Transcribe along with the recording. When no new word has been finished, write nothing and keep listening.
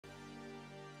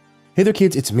Hey there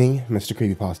kids, it's me,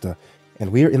 MrCreepyPasta,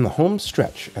 and we're in the home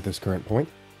stretch at this current point.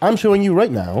 I'm showing you right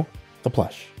now the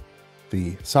plush,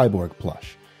 the Cyborg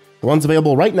plush. The one's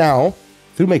available right now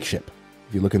through Makeship.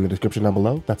 If you look in the description down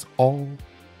below, that's all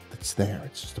that's there.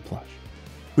 It's just a plush.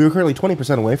 We are currently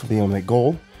 20% away from being able to make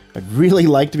goal. I'd really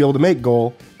like to be able to make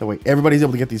goal, that way everybody's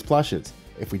able to get these plushes.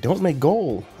 If we don't make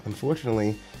goal,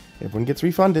 unfortunately, everyone gets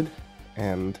refunded,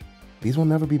 and these will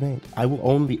never be made. I will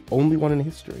own the only one in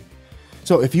history.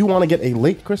 So if you want to get a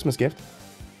late Christmas gift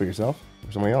for yourself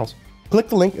or somebody else, click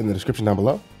the link in the description down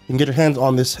below. You can get your hands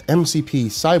on this MCP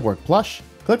Cyborg plush.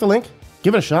 Click the link,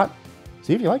 give it a shot,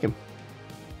 see if you like him.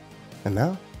 And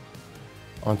now,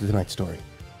 on to tonight's story.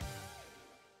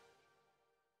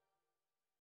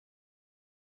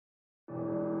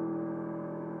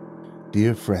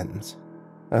 Dear friends,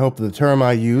 I hope that the term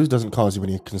I use doesn't cause you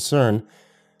any concern.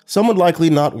 Some would likely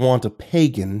not want a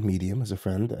pagan medium as a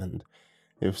friend, and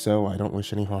if so, I don't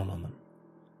wish any harm on them.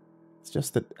 It's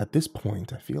just that at this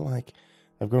point, I feel like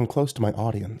I've grown close to my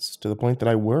audience, to the point that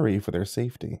I worry for their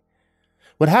safety.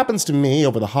 What happens to me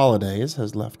over the holidays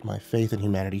has left my faith in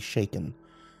humanity shaken.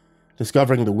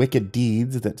 Discovering the wicked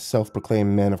deeds that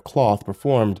self-proclaimed men of cloth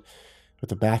performed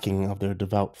with the backing of their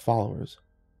devout followers.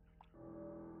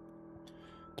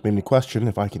 It's made me question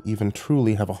if I can even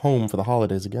truly have a home for the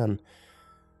holidays again,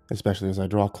 especially as I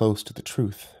draw close to the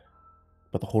truth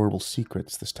about the horrible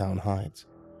secrets this town hides.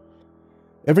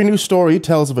 Every new story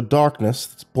tells of a darkness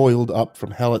that's boiled up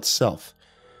from hell itself,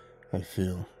 I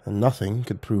feel, and nothing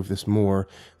could prove this more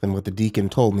than what the deacon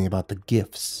told me about the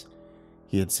gifts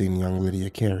he had seen young Lydia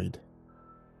carried.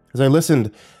 As I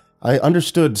listened, I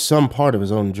understood some part of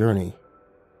his own journey,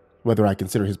 whether I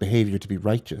consider his behavior to be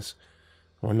righteous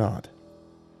or not,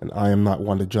 and I am not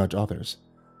one to judge others.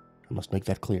 I must make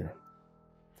that clear.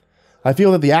 I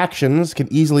feel that the actions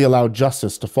can easily allow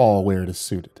justice to fall where it is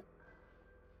suited.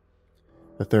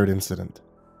 The third incident.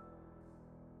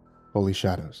 Holy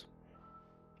Shadows.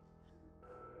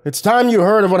 "It's time you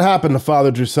heard of what happened to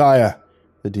Father Drusilla,"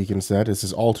 the deacon said as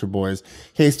his altar boys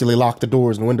hastily locked the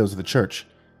doors and windows of the church.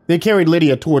 They carried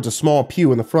Lydia towards a small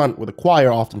pew in the front where the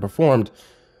choir often performed,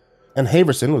 and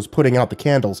Haverson was putting out the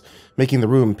candles, making the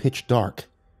room pitch dark.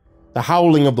 The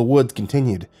howling of the woods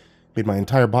continued, made my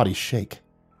entire body shake.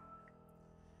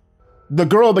 "The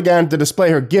girl began to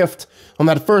display her gift on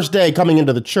that first day coming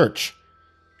into the church.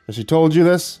 Has she told you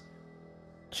this?"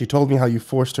 "She told me how you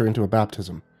forced her into a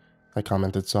baptism," I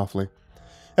commented softly.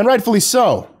 "And rightfully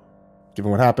so, given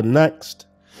what happened next.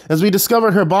 As we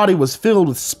discovered, her body was filled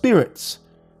with spirits,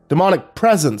 demonic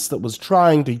presence that was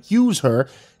trying to use her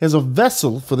as a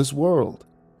vessel for this world,"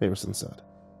 Haverson said.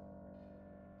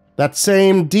 "That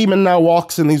same demon now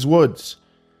walks in these woods.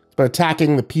 It's been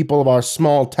attacking the people of our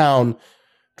small town,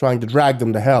 trying to drag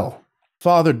them to hell.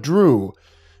 Father Drew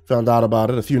found out about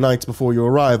it a few nights before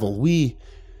your arrival. We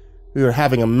were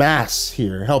having a mass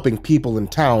here, helping people in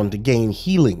town to gain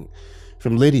healing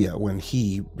from Lydia when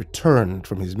he returned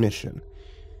from his mission.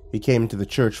 He came to the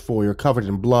church foyer covered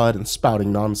in blood and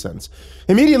spouting nonsense.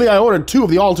 Immediately I ordered 2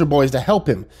 of the altar boys to help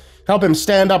him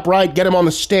stand upright, get him on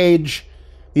the stage.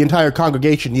 The entire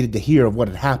congregation needed to hear of what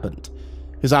had happened.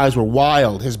 His eyes were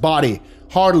wild, his body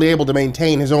hardly able to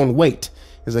maintain his own weight,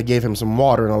 as I gave him some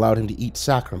water and allowed him to eat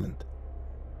sacrament.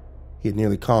 He had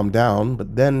nearly calmed down,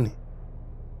 but then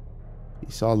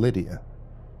he saw Lydia,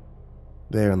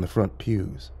 there in the front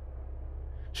pews.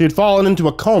 She had fallen into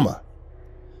a coma.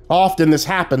 Often this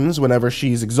happens whenever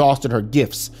she's exhausted her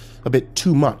gifts a bit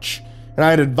too much, and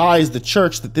I had advised the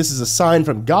church that this is a sign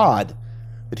from God,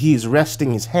 that he is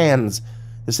resting his hands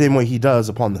the same way he does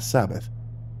upon the Sabbath.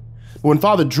 But when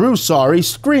Father Drew saw her, he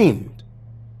screamed.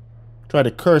 Tried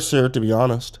to curse her, to be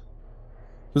honest.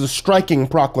 It was a striking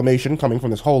proclamation coming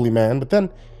from this holy man, but then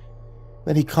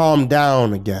he calmed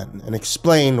down again and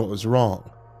explained what was wrong.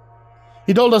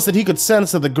 He told us that he could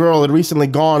sense that the girl had recently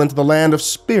gone into the land of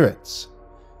spirits.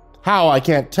 How, I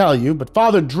can't tell you, but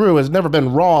Father Drew has never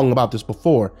been wrong about this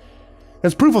before.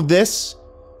 As proof of this,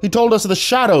 he told us of the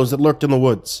shadows that lurked in the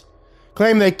woods.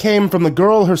 Claimed they came from the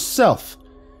girl herself.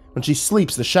 When she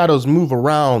sleeps, the shadows move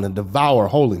around and devour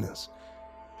holiness.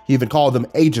 He even called them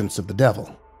agents of the devil.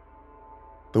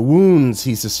 The wounds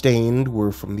he sustained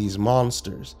were from these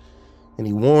monsters, and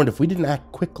he warned if we didn't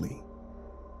act quickly,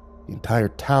 the entire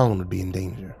town would be in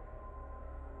danger.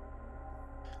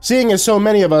 Seeing as so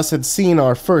many of us had seen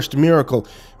our first miracle,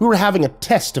 we were having a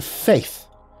test of faith.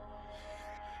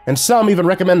 And some even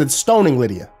recommended stoning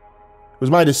Lydia. It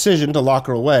was my decision to lock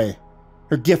her away.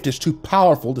 Her gift is too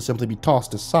powerful to simply be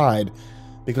tossed aside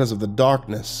because of the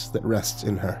darkness that rests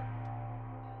in her.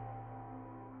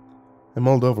 I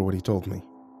mulled over what he told me.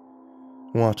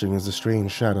 watching as the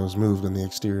strange shadows moved on the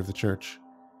exterior of the church.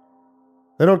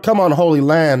 They don't come on holy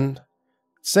land.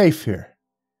 It's safe here.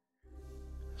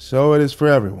 So it is for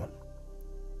everyone.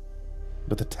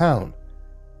 But the town,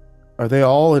 are they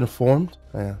all informed?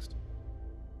 I asked.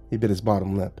 He bit his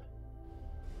bottom lip.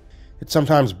 It's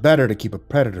sometimes better to keep a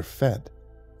predator fed,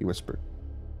 he whispered.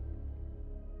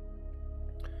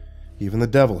 Even the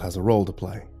devil has a role to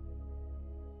play.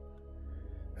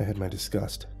 I hid my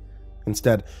disgust,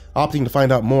 instead opting to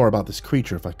find out more about this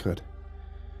creature if I could.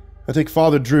 I think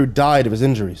Father Drew died of his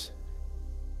injuries.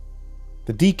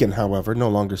 The deacon, however, no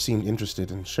longer seemed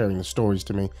interested in sharing the stories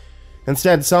to me.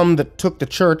 Instead, some that took the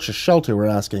church as shelter were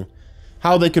asking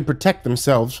how they could protect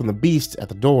themselves from the beast at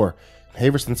the door.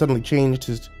 Haverson suddenly changed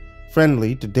his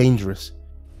friendly to dangerous.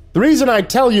 The reason I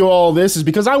tell you all this is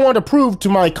because I want to prove to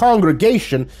my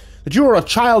congregation that you are a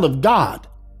child of God.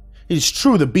 It is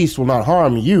true the beast will not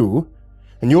harm you,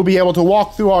 and you'll be able to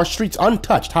walk through our streets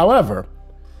untouched. However,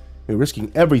 we're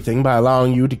risking everything by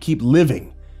allowing you to keep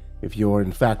living if you're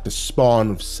in fact a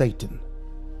spawn of Satan.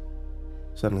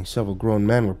 Suddenly, several grown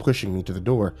men were pushing me to the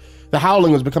door. The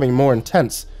howling was becoming more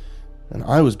intense, and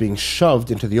I was being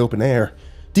shoved into the open air.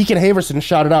 Deacon Haverson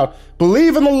shouted out,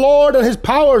 "Believe in the Lord and his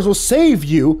powers will save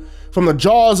you from the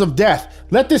jaws of death.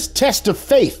 Let this test of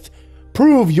faith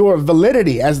prove your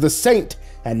validity as the saint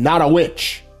and not a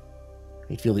witch." I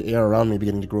could feel the air around me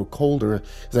beginning to grow colder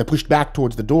as I pushed back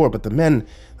towards the door, but the men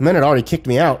had already kicked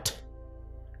me out.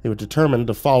 They were determined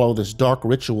to follow this dark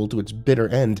ritual to its bitter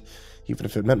end, even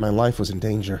if it meant my life was in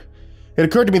danger. It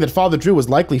occurred to me that Father Drew was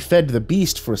likely fed to the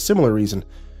beast for a similar reason.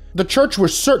 The church were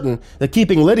certain that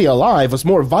keeping Lydia alive was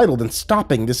more vital than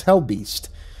stopping this hell beast,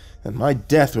 and my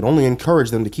death would only encourage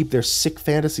them to keep their sick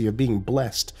fantasy of being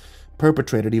blessed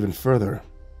perpetrated even further.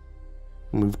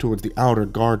 I moved towards the outer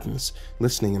gardens,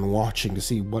 listening and watching to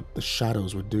see what the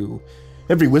shadows would do.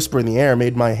 Every whisper in the air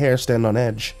made my hair stand on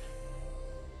edge,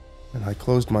 and I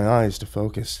closed my eyes to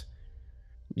focus.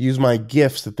 Use my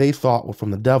gifts that they thought were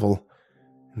from the devil,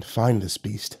 and find this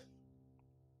beast.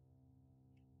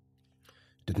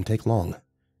 It didn't take long.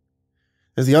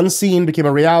 As the unseen became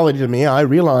a reality to me, I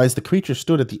realized the creature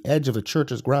stood at the edge of the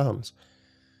church's grounds.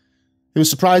 It was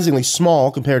surprisingly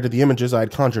small compared to the images I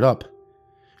had conjured up,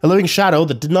 a living shadow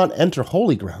that did not enter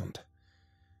holy ground.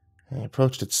 I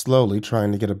approached it slowly,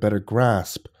 trying to get a better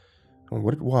grasp on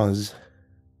what it was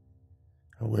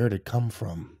and where it had come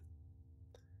from.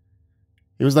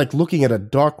 It was like looking at a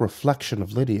dark reflection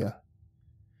of Lydia,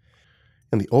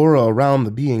 and the aura around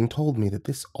the being told me that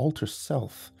this alter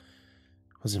self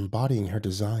was embodying her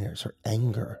desires, her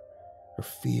anger, her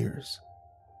fears.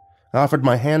 I offered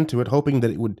my hand to it, hoping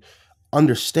that it would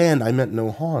understand I meant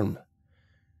no harm.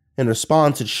 In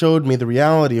response, it showed me the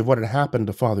reality of what had happened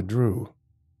to Father Drew.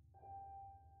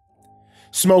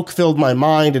 Smoke filled my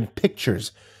mind, and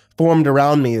pictures formed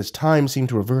around me as time seemed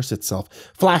to reverse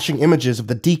itself. Flashing images of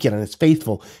the deacon and his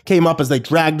faithful came up as they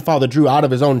dragged Father Drew out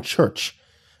of his own church.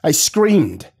 I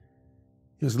screamed.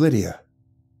 It was Lydia.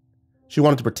 She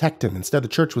wanted to protect him. Instead, the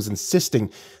church was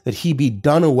insisting that he be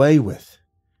done away with.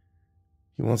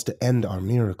 He wants to end our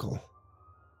miracle.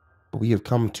 But we have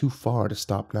come too far to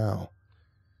stop now.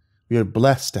 We are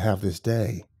blessed to have this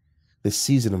day, this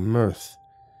season of mirth,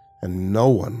 and no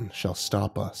one shall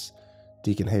stop us,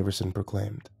 Deacon Haverson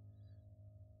proclaimed.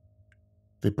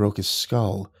 They broke his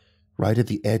skull right at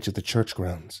the edge of the church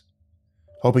grounds,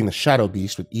 hoping the shadow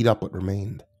beast would eat up what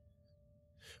remained.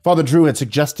 Father Drew had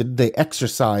suggested they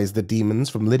exorcise the demons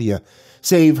from Lydia,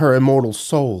 save her immortal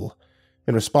soul.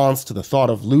 In response to the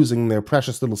thought of losing their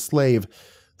precious little slave,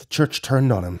 the church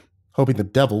turned on him, hoping the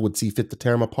devil would see fit to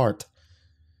tear him apart.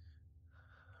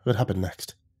 What happened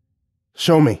next?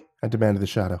 Show me, I demanded the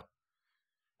shadow.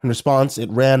 In response,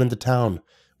 it ran into town,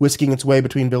 whisking its way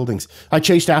between buildings. I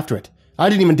chased after it. I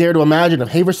didn't even dare to imagine if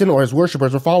Haverson or his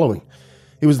worshippers were following.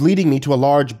 It was leading me to a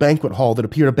large banquet hall that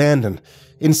appeared abandoned.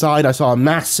 Inside, I saw a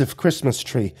massive Christmas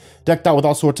tree, decked out with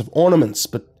all sorts of ornaments,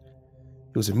 but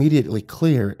it was immediately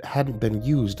clear it hadn't been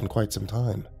used in quite some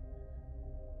time.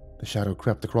 The shadow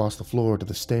crept across the floor to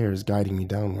the stairs, guiding me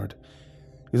downward.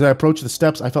 As I approached the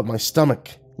steps, I felt my stomach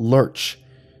lurch.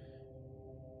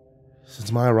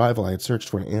 Since my arrival, I had searched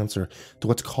for an answer to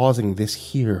what's causing this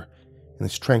here, in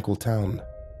this tranquil town.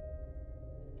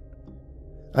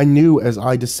 I knew as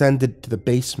I descended to the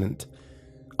basement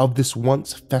of this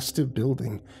once festive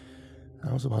building,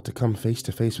 I was about to come face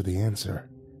to face with the answer.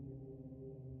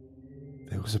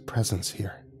 There was a presence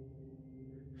here.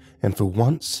 And for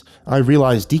once, I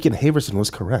realized Deacon Haverson was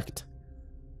correct.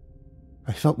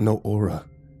 I felt no aura,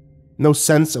 no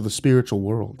sense of the spiritual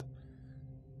world.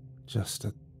 Just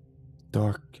a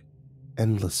dark,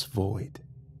 endless void.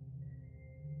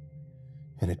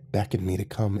 and it beckoned me to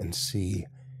come and see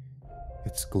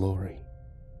its glory.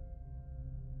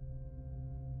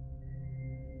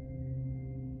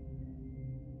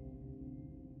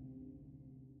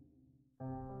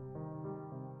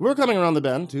 We're coming around the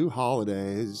bend to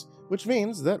holidays, which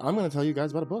means that I'm going to tell you guys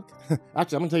about a book.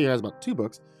 Actually, I'm going to tell you guys about 2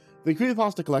 books. The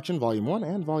Creepypasta Collection, Volume 1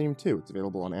 and Volume 2. It's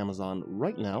available on Amazon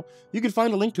right now. You can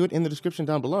find a link to it in the description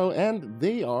down below, and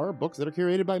they are books that are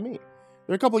curated by me.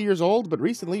 They're a couple years old, but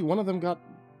recently one of them got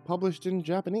published in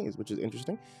Japanese, which is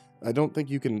interesting. I don't think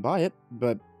you can buy it,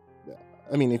 but,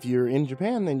 I mean, if you're in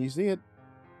Japan and you see it,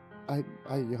 I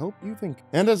hope you think.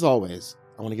 And as always,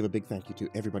 I want to give a big thank you to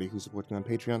everybody who supports me on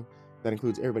Patreon. That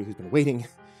includes everybody who's been waiting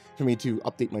for me to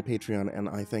update my Patreon, and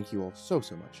I thank you all so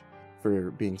much for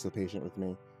being so patient with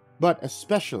me. But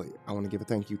especially, I want to give a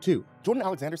thank you to Jordan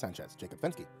Alexander Sanchez, Jakob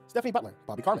Fenske, Stephanie Butler,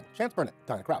 Bobby Karman, Chance Burnett,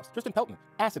 Kraus, Tristain Pelton,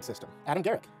 AcidSystem, Adam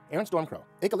Gerecke, Aeryn Stormcrow,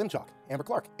 Aika Limchoc, Amber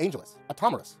Clark, Angelus,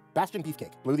 Atomaurus, Bastion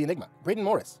Beefcake, Blue the Enigma, Brayden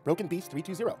Morris, Broken Beast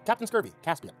 320, Captain Scurvy,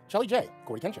 Caspian, Shelly J,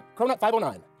 Corey Kenshin, Cronut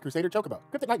 509, Crusader Chocobo,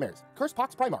 Cryptic Nightmares, Curse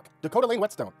Pox Primarch, Dakota Lane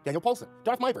Whetstone, Daniel Polson,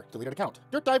 Darth Miver, Deleted Account,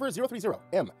 Dirt Diver 030,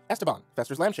 M, Esteban,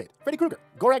 Fester's Lampshade, Freddy Krueger,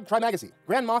 Gorag Trimagacy,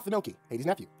 Grand Moth the Milky, Hades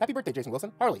Nephew, Happy Birthday Jason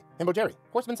Wilson, Harley, Himbo Jerry,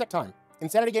 Horseman Sec Time,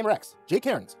 Insanity Gamer X, Jay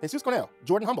Cairns, Jesus Cornell,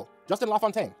 Jordan Humble, Justin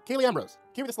LaFontaine, Kaylee Ambrose,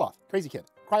 Kiri the Sloth, Crazy Kid,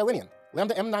 Cryolinian,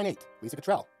 Lambda M98, Lisa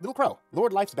Cottrell, Little Crow,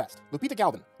 Lord Life's Best, Lupita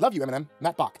Galvin, Love You Eminem,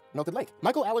 Matt Bach, Melted Lake,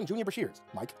 Michael Allen Jr. Brashears,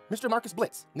 Mike, Mr. Marcus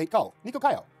Blitz, Nate Cull, Nico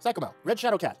Kaio, Psychomel, Red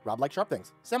Shadow Cat, Rob Like Sharp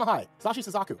Things, Samahai, Sashi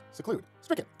Suzaku, Seclude,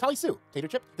 Stricken, Tali Sue, Tater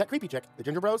Chip, That Creepy Chick, The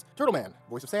Ginger Bros, Turtle Man,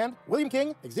 Voice of Sand, William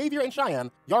King, Xavier and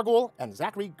Cheyenne, Yargul, and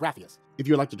Zachary Graphius. If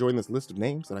you would like to join this list of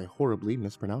names that I horribly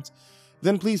mispronounce,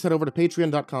 then please head over to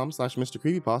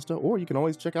patreon.com/MrCreepyPasta, or you can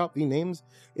always check out the names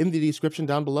in the description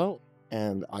down below,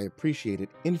 and I appreciate it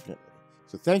infinitely.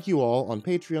 So thank you all on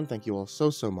Patreon, thank you all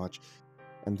so much,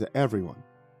 and to everyone,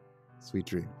 sweet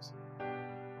dreams.